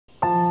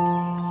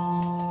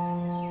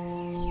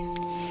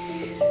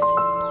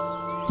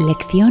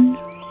Lección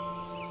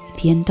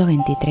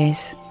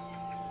 123.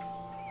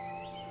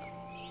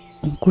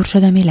 Un curso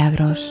de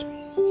milagros.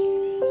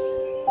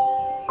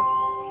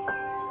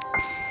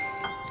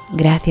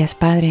 Gracias,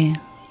 Padre,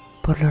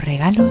 por los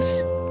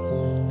regalos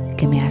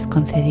que me has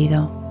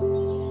concedido.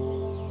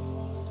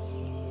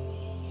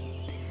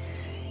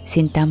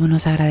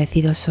 Sintámonos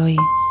agradecidos hoy.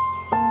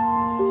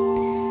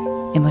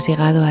 Hemos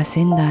llegado a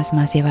sendas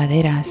más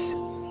llevaderas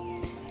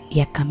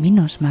y a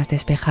caminos más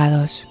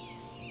despejados.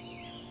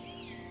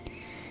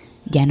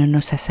 Ya no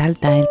nos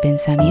asalta el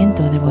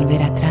pensamiento de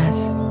volver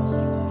atrás,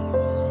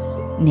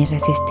 ni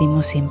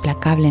resistimos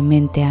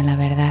implacablemente a la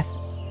verdad.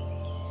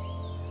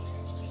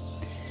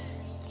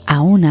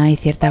 Aún hay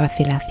cierta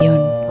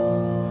vacilación,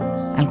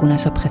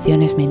 algunas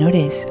objeciones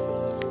menores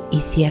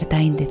y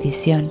cierta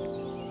indecisión,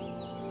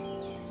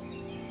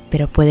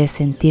 pero puedes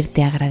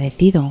sentirte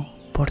agradecido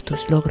por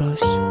tus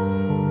logros,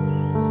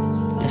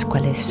 los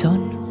cuales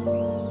son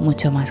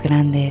mucho más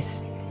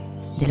grandes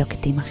de lo que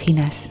te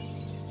imaginas.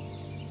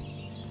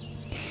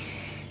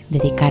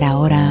 Dedicar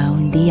ahora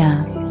un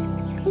día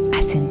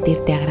a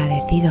sentirte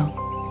agradecido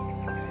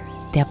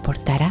te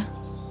aportará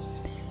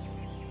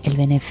el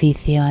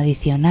beneficio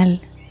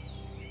adicional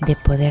de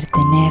poder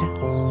tener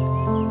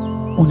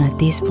un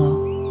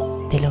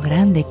atisbo de lo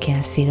grande que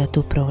ha sido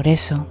tu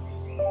progreso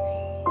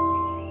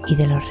y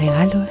de los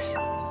regalos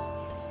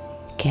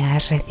que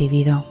has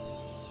recibido.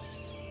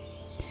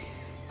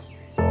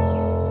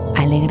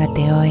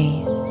 Alégrate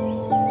hoy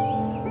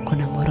con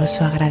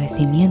amoroso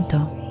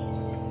agradecimiento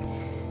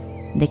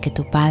de que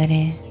tu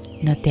Padre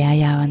no te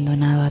haya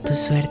abandonado a tu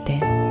suerte,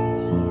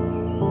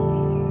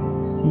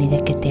 ni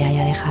de que te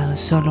haya dejado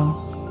solo,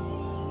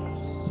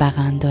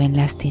 vagando en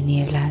las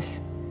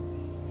tinieblas.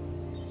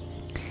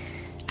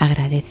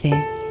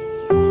 Agradece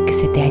que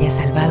se te haya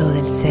salvado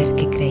del ser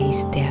que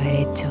creíste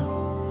haber hecho,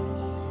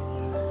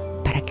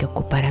 para que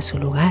ocupara su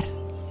lugar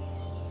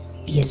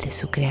y el de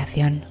su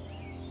creación.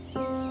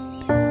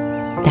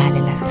 Dale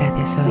las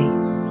gracias hoy.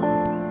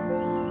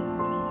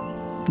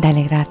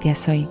 Dale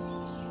gracias hoy.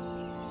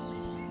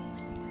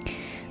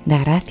 Da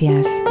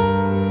gracias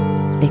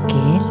de que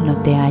Él no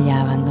te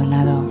haya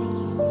abandonado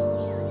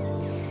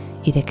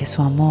y de que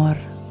su amor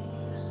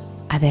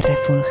ha de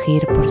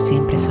refulgir por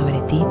siempre sobre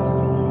ti,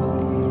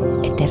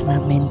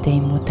 eternamente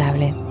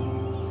inmutable.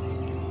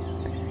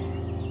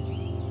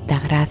 Da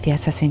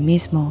gracias a sí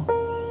mismo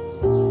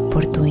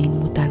por tu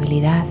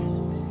inmutabilidad,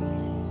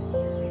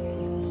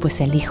 pues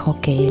el Hijo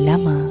que Él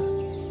ama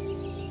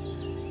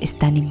es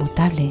tan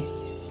inmutable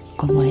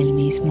como Él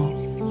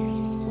mismo.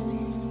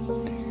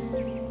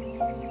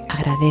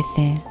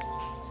 Agradece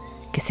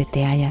que se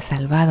te haya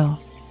salvado.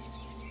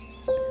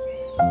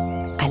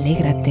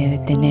 Alégrate de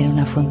tener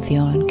una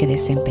función que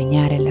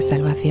desempeñar en la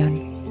salvación.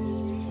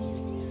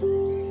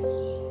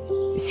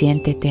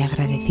 Siéntete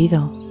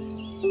agradecido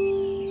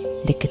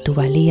de que tu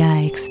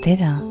valía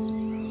exceda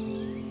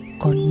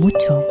con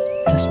mucho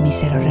los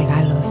míseros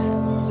regalos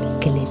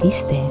que le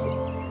diste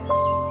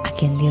a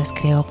quien Dios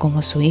creó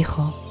como su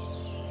Hijo,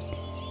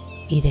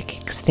 y de que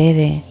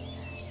excede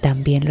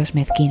también los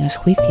mezquinos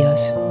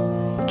juicios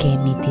que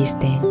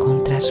emitiste en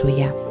contra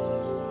suya.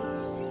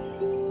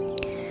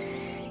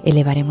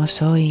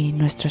 Elevaremos hoy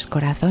nuestros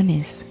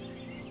corazones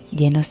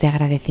llenos de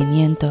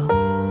agradecimiento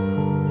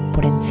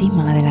por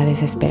encima de la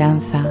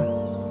desesperanza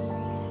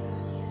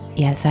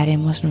y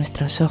alzaremos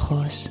nuestros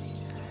ojos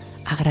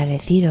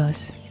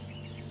agradecidos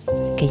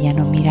que ya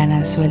no miran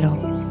al suelo.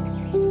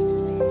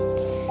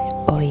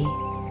 Hoy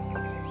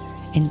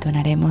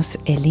entonaremos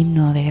el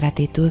himno de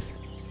gratitud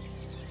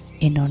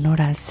en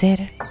honor al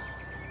ser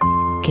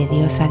que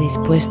Dios ha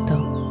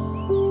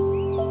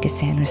dispuesto que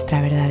sea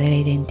nuestra verdadera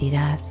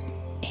identidad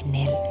en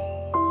Él.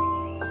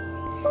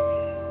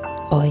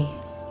 Hoy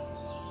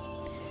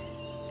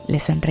le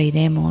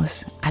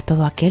sonreiremos a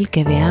todo aquel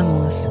que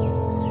veamos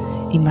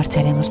y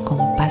marcharemos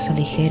con paso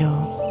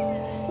ligero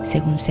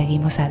según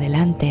seguimos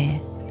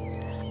adelante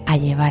a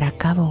llevar a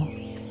cabo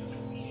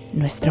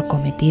nuestro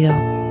cometido.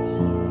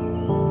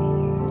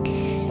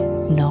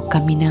 No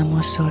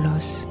caminamos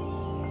solos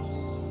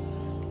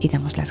y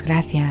damos las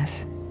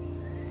gracias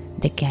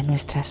de que a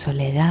nuestra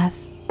soledad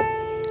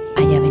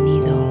haya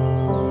venido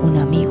un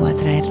amigo a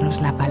traernos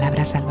la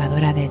palabra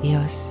salvadora de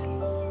Dios.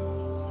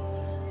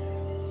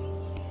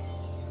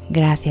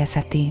 Gracias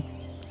a ti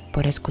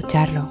por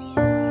escucharlo.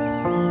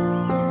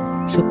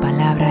 Su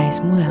palabra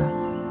es muda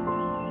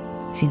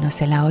si no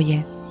se la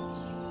oye.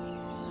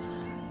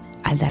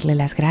 Al darle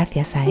las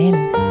gracias a Él,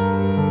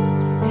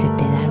 se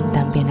te dan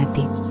también a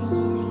ti.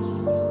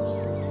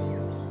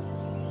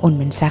 Un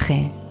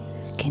mensaje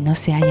que no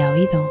se haya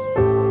oído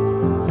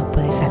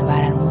puede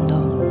salvar al mundo,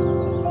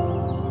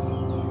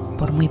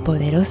 por muy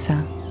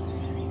poderosa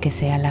que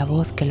sea la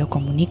voz que lo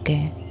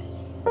comunique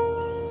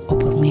o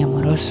por muy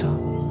amoroso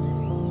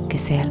que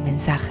sea el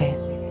mensaje.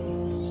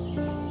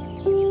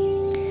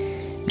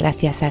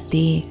 Gracias a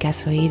ti que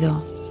has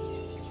oído,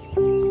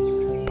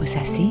 pues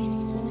así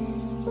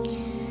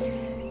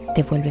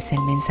te vuelves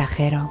el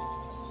mensajero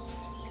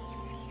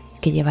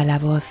que lleva la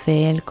voz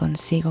de Él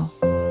consigo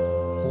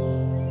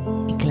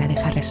y que la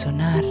deja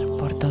resonar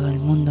por todo el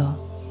mundo.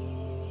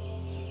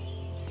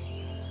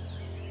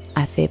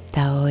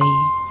 Acepta hoy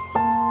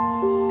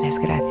las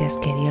gracias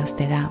que Dios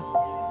te da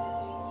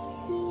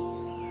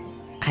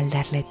al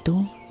darle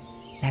tú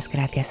las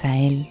gracias a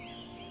Él,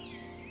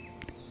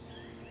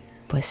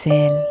 pues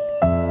Él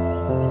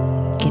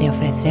quiere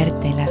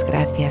ofrecerte las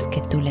gracias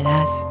que tú le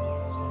das,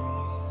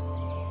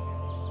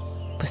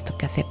 puesto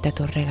que acepta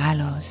tus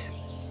regalos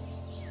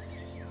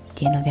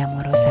lleno de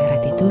amorosa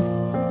gratitud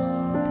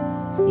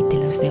y te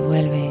los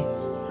devuelve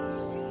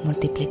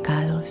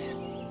multiplicados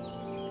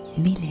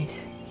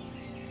miles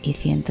y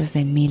cientos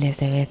de miles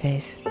de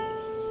veces.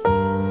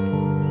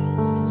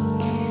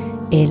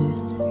 Él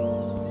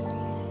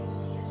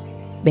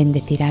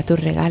bendecirá tus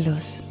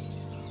regalos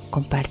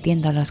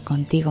compartiéndolos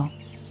contigo,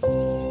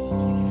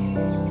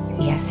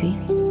 y así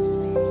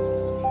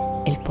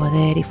el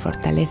poder y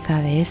fortaleza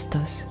de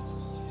estos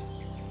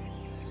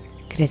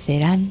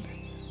crecerán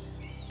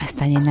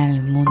hasta llenar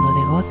el mundo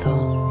de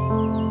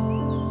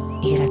gozo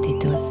y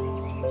gratitud.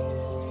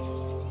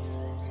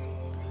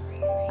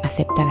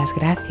 Acepta las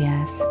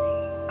gracias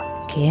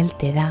que Él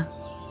te da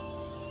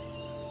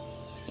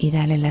y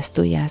dale las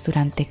tuyas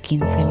durante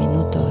 15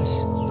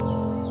 minutos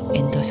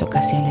en 2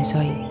 ocasiones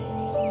hoy,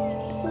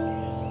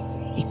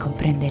 y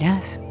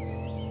comprenderás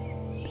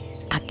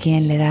a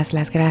quién le das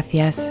las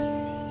gracias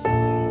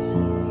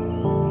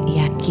y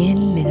a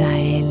quién le da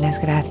Él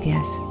las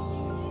gracias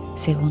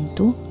según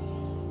tú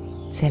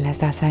se las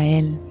das a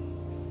Él.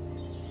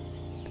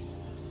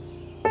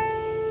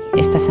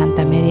 Esta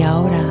santa media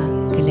hora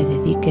que le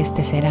dediques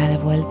te será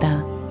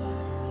devuelta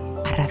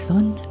a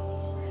razón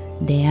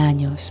de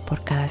años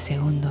por cada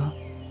segundo.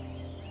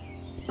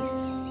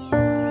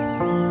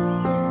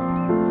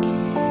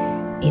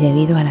 Y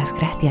debido a las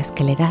gracias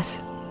que le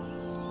das,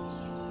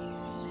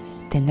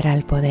 tendrá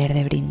el poder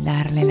de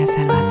brindarle la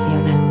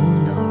salvación al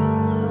mundo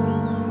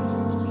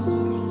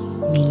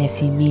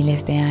miles y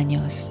miles de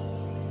años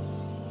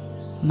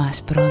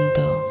más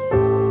pronto.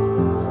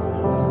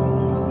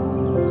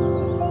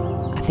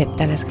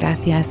 Acepta las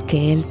gracias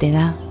que Él te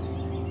da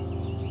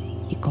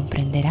y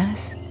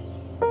comprenderás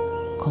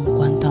con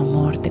cuánto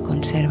amor te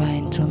conserva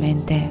en su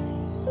mente,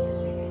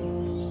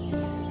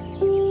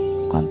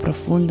 cuán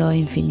profundo e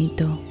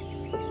infinito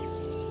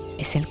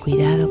es el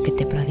cuidado que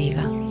te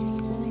prodiga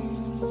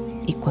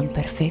y cuán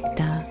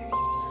perfecta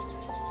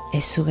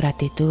es su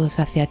gratitud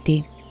hacia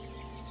ti.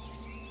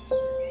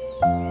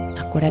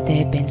 Acuérdate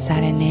de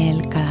pensar en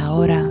Él cada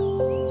hora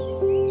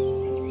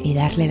y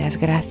darle las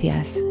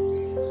gracias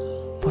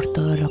por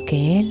todo lo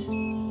que Él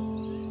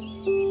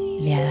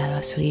le ha dado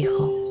a su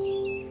Hijo,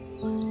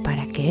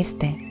 para que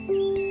éste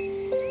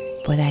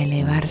pueda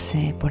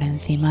elevarse por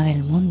encima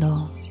del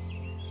mundo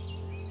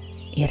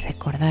y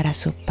recordar a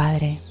su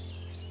Padre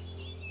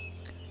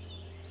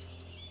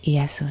y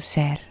a su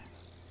ser